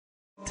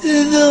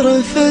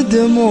تذرف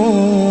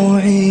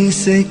دموعي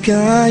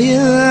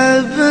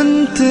سكايب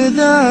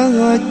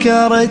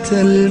تذاكرة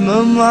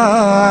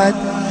الممات،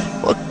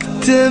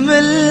 واكتم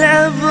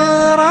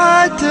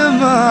العبرات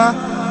ما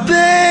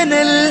بين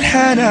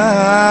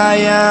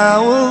الحنايا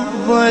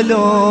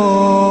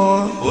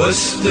والظلوم،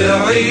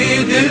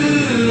 واستعيد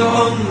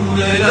العمر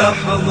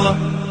لحظة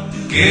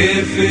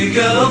كيف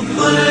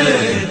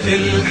قضيت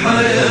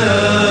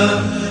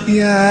الحياة.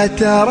 يا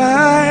ترى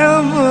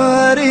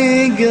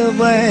عمري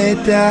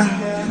قضيته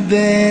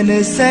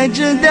بين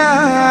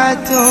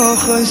سجدات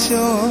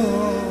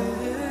وخشوع.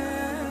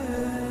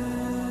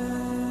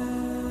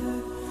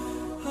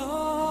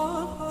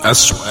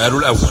 السؤال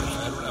الأول: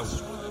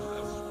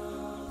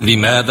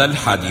 لماذا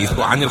الحديث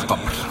عن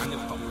القبر؟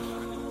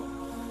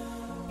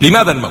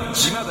 لماذا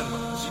الموت؟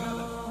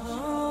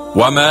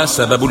 وما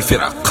سبب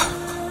الفراق؟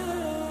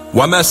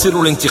 وما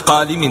سر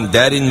الانتقال من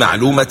دار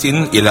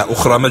معلومة إلى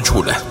أخرى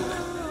مجهولة؟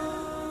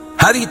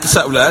 هذه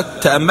التساؤلات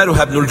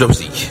تأملها ابن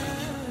الجوزي،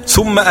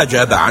 ثم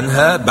أجاب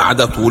عنها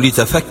بعد طول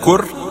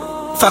تفكر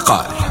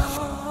فقال: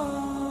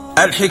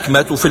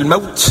 الحكمة في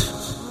الموت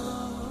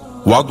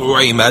وضع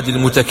عماد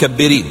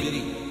المتكبرين،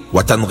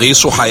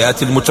 وتنغيص حياة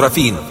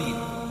المترفين،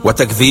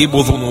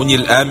 وتكذيب ظنون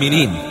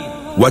الآمنين،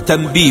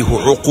 وتنبيه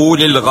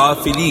عقول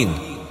الغافلين،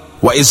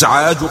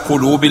 وإزعاج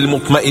قلوب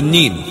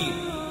المطمئنين،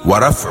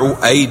 ورفع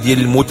أيدي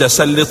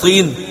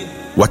المتسلطين،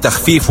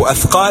 وتخفيف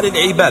أثقال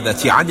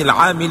العبادة عن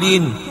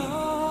العاملين،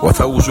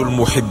 وفوز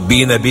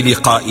المحبين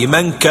بلقاء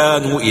من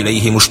كانوا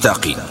إليه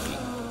مشتاقين.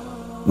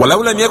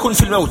 ولو لم يكن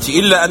في الموت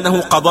إلا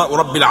أنه قضاء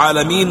رب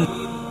العالمين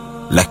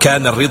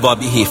لكان الرضا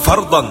به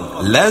فرضا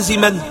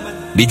لازما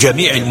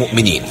لجميع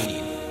المؤمنين.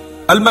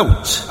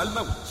 الموت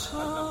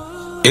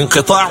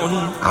انقطاع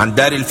عن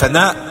دار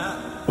الفناء،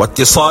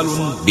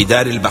 واتصال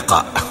بدار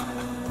البقاء،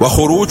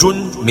 وخروج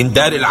من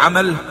دار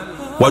العمل،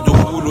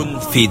 ودخول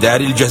في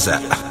دار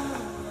الجزاء.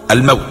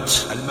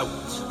 الموت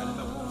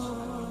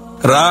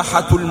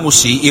راحة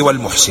المسيء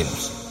والمحسن.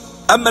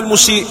 أما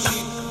المسيء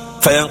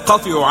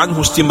فينقطع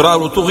عنه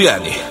استمرار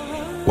طغيانه،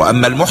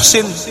 وأما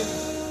المحسن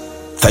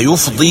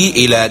فيفضي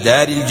إلى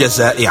دار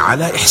الجزاء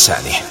على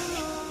إحسانه.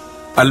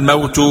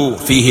 الموت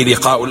فيه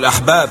لقاء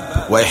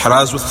الأحباب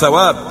وإحراز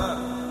الثواب،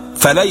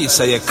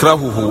 فليس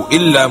يكرهه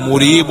إلا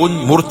مريب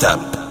مرتاب.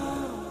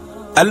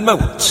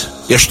 الموت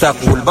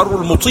يشتاقه البر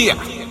المطيع،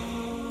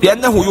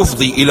 لأنه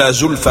يفضي إلى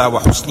زلفى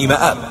وحسن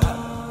مآب،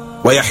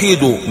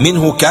 ويحيد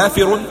منه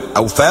كافر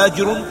أو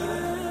فاجر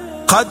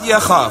قد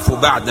يخاف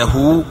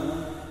بعده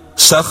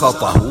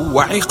سخطه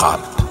وعقاب.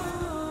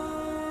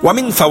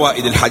 ومن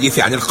فوائد الحديث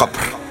عن القبر: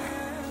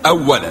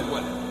 أولا،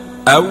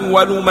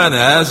 أول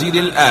منازل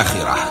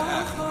الآخرة.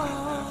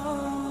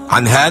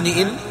 عن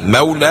هانئ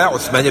مولى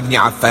عثمان بن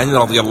عفان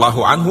رضي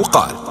الله عنه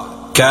قال: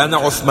 كان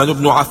عثمان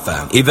بن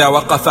عفان إذا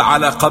وقف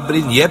على قبر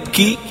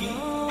يبكي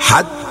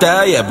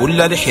حتى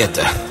يبل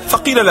لحيته،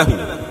 فقيل له: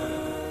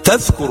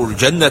 تذكر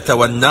الجنة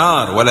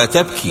والنار ولا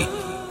تبكي،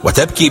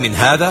 وتبكي من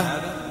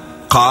هذا؟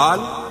 قال: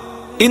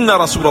 إن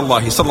رسول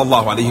الله صلى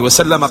الله عليه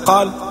وسلم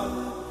قال: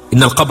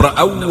 إن القبر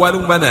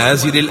أول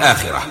منازل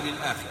الآخرة،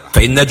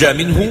 فإن نجا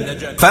منه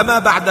فما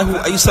بعده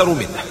أيسر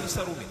منه،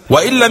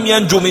 وإن لم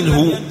ينج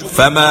منه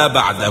فما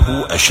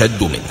بعده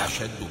أشد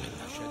منه.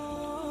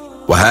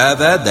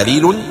 وهذا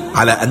دليل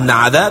على أن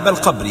عذاب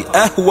القبر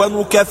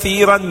أهون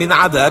كثيرا من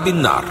عذاب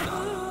النار،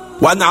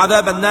 وأن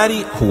عذاب النار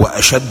هو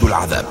أشد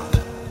العذاب.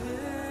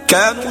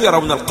 كانوا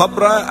يرون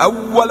القبر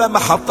أول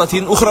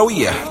محطة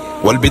أخروية،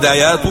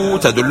 والبدايات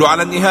تدل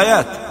على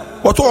النهايات،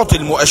 وتعطي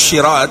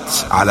المؤشرات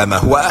على ما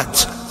هو آت.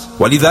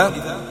 ولذا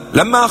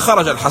لما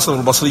خرج الحسن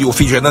البصري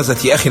في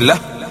جنازة أخ له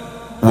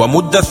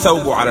ومد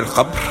الثوب على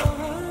القبر،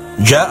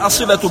 جاء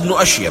صلة بن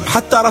أشيم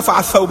حتى رفع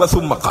الثوب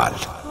ثم قال: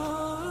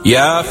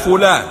 يا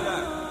فلان،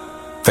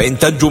 فإن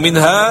تنجو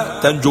منها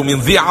تنجو من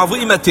ذي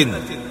عظيمة،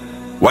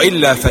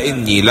 وإلا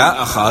فإني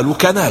لا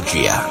أخالك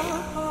ناجيا.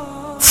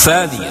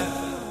 ثانيا،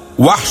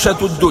 وحشة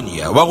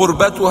الدنيا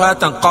وغربتها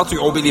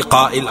تنقطع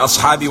بلقاء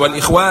الأصحاب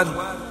والإخوان،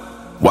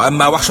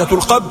 وأما وحشة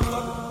القبر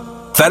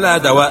فلا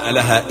دواء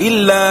لها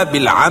إلا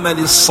بالعمل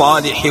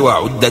الصالح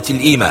وعدة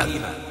الإيمان.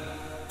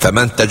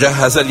 فمن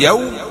تجهز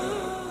اليوم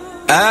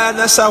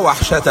آنس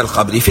وحشة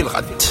القبر في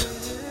الغد.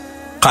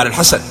 قال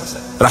الحسن: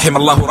 رحم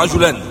الله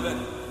رجلا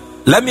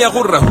لم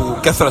يغره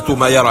كثرة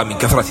ما يرى من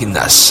كثرة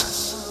الناس.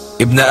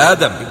 ابن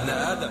آدم،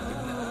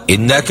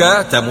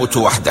 إنك تموت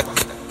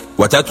وحدك،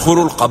 وتدخل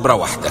القبر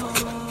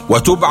وحدك،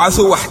 وتبعث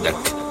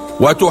وحدك،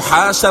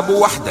 وتحاسب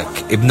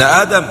وحدك. ابن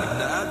آدم،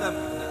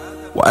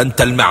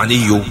 وأنت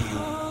المعني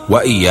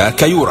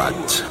وإياك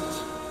يراد.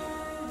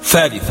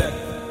 ثالثا،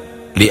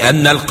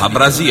 لأن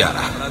القبر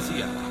زيارة.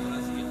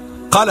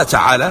 قال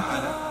تعالى: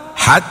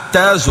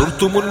 حتى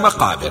زرتم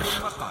المقابر.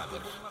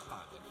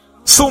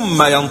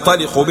 ثم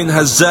ينطلق منها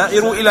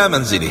الزائر إلى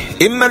منزله،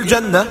 إما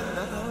الجنة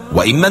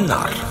وإما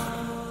النار.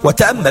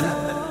 وتأمل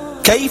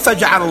كيف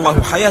جعل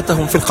الله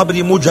حياتهم في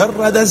القبر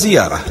مجرد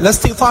زيارة لا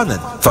استيطانا،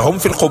 فهم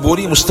في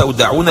القبور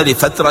مستودعون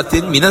لفترة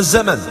من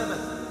الزمن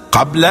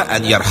قبل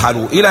أن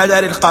يرحلوا إلى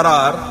دار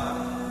القرار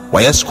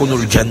ويسكنوا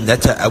الجنة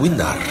أو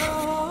النار.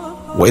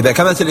 وإذا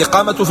كانت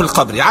الإقامة في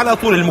القبر على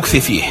طول المكث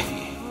فيه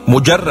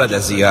مجرد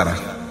زيارة،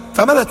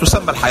 فماذا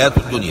تسمى الحياة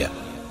الدنيا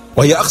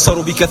وهي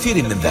أقصر بكثير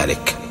من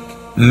ذلك؟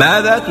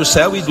 ماذا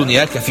تساوي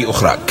دنياك في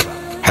أخراك؟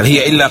 هل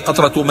هي إلا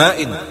قطرة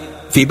ماء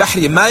في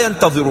بحر ما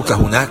ينتظرك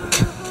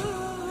هناك؟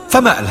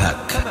 فما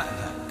ألهاك؟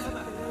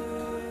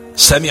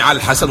 سمع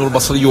الحسن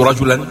البصري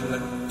رجلا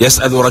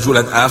يسأل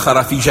رجلا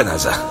آخر في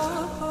جنازة: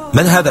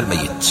 من هذا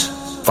الميت؟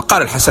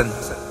 فقال الحسن: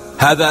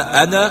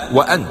 هذا أنا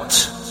وأنت،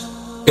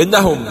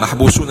 إنهم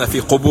محبوسون في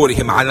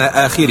قبورهم على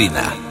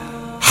آخرنا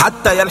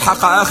حتى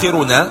يلحق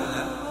آخرنا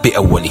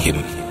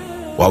بأولهم.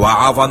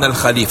 ووعظنا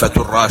الخليفة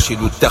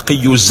الراشد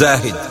التقي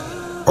الزاهد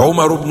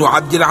عمر بن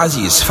عبد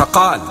العزيز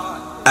فقال: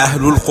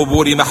 أهل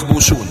القبور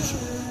محبوسون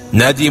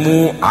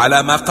ندموا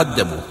على ما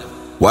قدموا،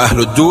 وأهل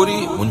الدور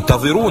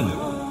منتظرون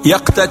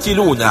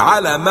يقتتلون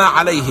على ما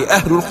عليه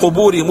أهل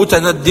القبور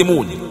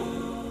متندمون،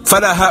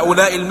 فلا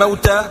هؤلاء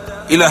الموتى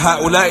إلى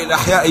هؤلاء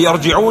الأحياء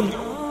يرجعون،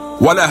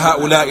 ولا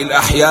هؤلاء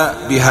الأحياء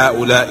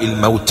بهؤلاء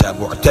الموتى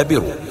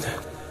معتبرون.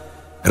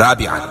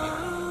 رابعا،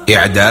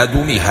 إعداد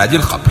مهاد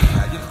القبر.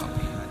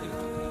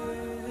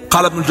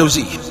 قال ابن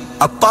الجوزي: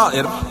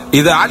 الطائر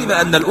إذا علم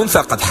أن الأنثى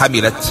قد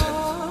حملت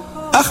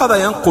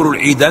أخذ ينقل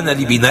العيدان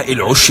لبناء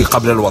العش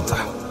قبل الوضع.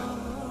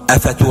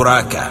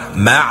 أفتراك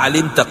ما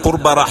علمت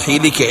قرب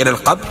رحيلك إلى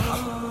القبر؟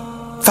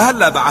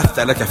 فهلا بعثت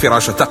لك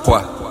فراش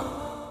تقوى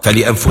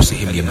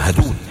فلأنفسهم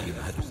يمهدون.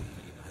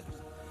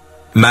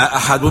 ما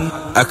أحد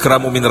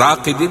أكرم من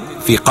راقد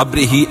في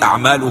قبره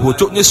أعماله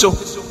تؤنسه،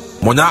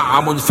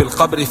 منعم في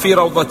القبر في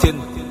روضة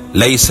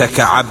ليس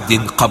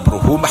كعبد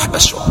قبره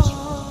محبسه.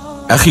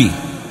 أخي،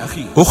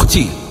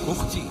 أختي،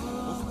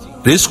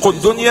 رزق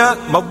الدنيا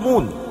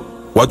مضمون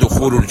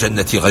ودخول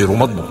الجنة غير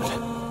مضمون،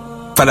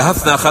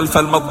 فلهثنا خلف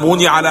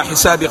المضمون على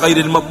حساب غير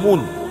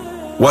المضمون،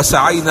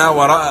 وسعينا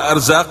وراء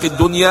أرزاق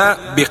الدنيا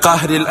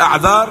بقهر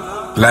الأعذار،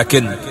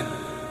 لكن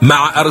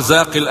مع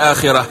أرزاق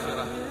الآخرة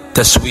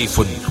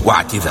تسويف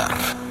واعتذار.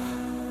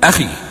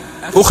 أخي،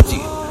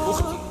 أختي،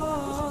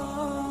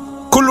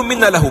 كل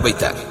منا له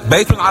بيتان،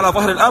 بيت على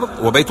ظهر الأرض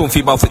وبيت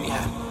في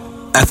باطنها،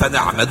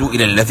 أفنعمد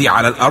إلى الذي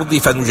على الأرض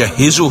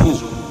فنجهزه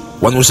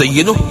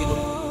ونزينه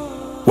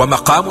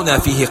ومقامنا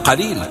فيه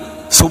قليل،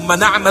 ثم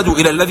نعمد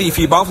إلى الذي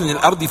في باطن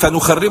الأرض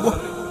فنخربه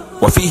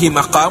وفيه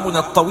مقامنا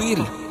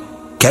الطويل؟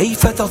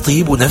 كيف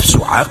تطيب نفس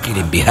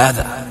عاقل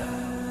بهذا؟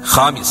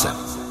 خامسا،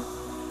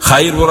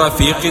 خير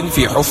رفيق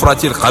في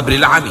حفرة القبر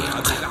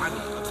العميق.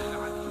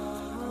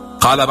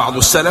 قال بعض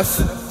السلف: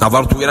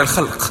 نظرت إلى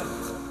الخلق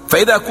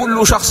فإذا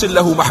كل شخص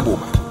له محبوب،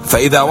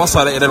 فإذا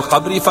وصل إلى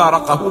القبر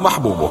فارقه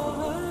محبوبه،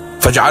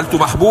 فجعلت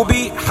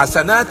محبوبي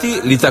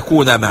حسناتي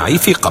لتكون معي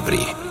في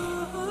قبري.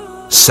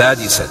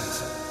 سادسا،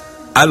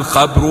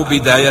 القبر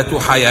بداية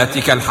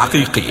حياتك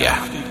الحقيقية،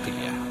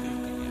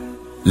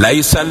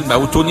 ليس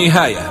الموت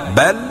نهاية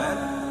بل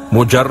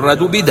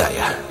مجرد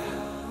بداية.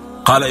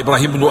 قال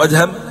إبراهيم بن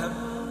أدهم: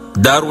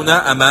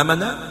 دارنا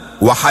أمامنا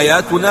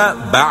وحياتنا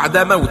بعد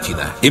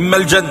موتنا، إما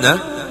الجنة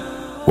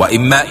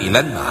وإما إلى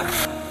النار.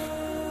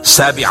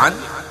 سابعا،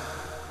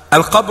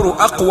 القبر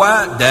أقوى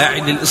داع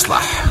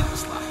للإصلاح.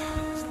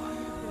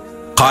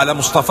 قال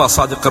مصطفى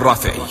صادق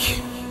الرافعي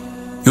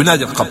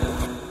ينادي القبر: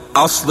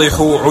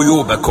 أصلحوا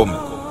عيوبكم،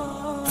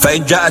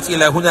 فإن جاءت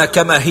إلى هنا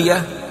كما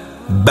هي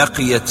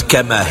بقيت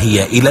كما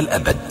هي إلى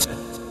الأبد.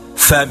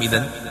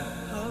 ثامنا،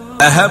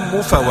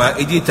 أهم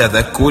فوائد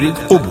تذكر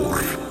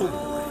القبور.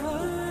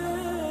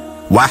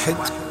 1.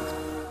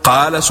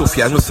 قال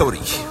سفيان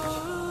الثوري: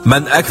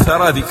 من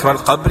أكثر ذكر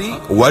القبر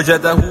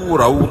وجده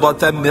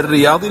روضة من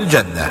رياض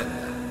الجنة،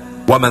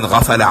 ومن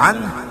غفل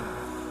عنه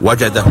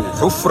وجده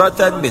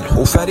حفرة من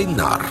حفر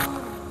النار.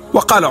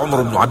 وقال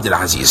عمر بن عبد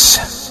العزيز: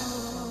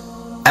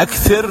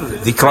 أكثر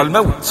ذكر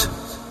الموت،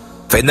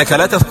 فإنك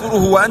لا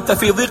تذكره وأنت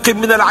في ضيق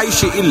من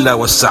العيش إلا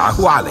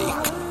وسعه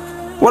عليك.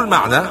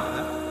 والمعنى: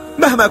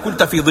 مهما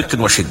كنت في ضيق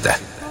وشدة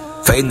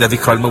فإن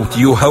ذكر الموت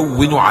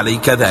يهون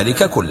عليك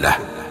ذلك كله،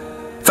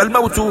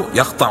 فالموت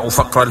يقطع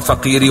فقر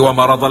الفقير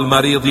ومرض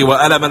المريض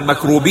وألم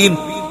المكروبين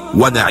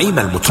ونعيم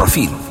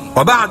المترفين،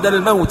 وبعد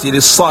الموت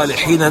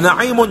للصالحين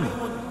نعيم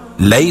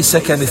ليس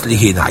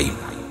كمثله نعيم،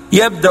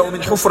 يبدأ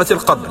من حفرة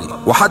القبر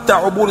وحتى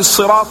عبور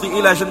الصراط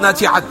إلى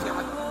جنات عدن،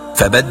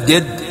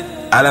 فبدد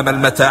ألم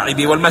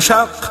المتاعب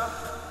والمشاق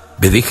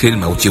بذكر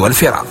الموت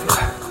والفراق.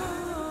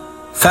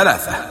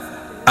 3.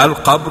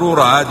 القبر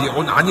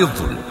رادع عن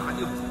الظلم.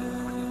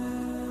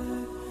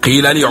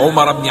 قيل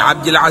لعمر بن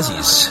عبد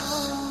العزيز: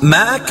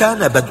 ما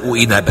كان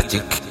بدء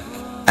إنابتك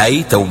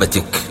أي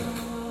توبتك؟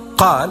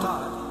 قال: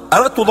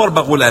 أردت ضرب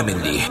غلام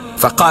لي،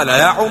 فقال: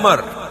 يا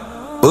عمر،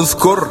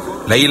 اذكر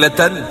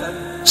ليلة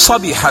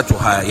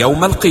صبيحتها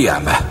يوم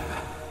القيامة،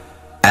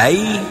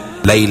 أي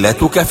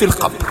ليلتك في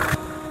القبر.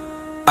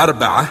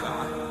 4.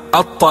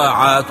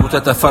 الطاعات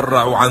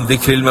تتفرع عن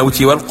ذكر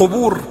الموت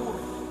والقبور،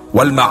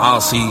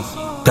 والمعاصي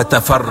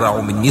تتفرع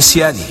من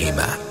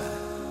نسيانهما.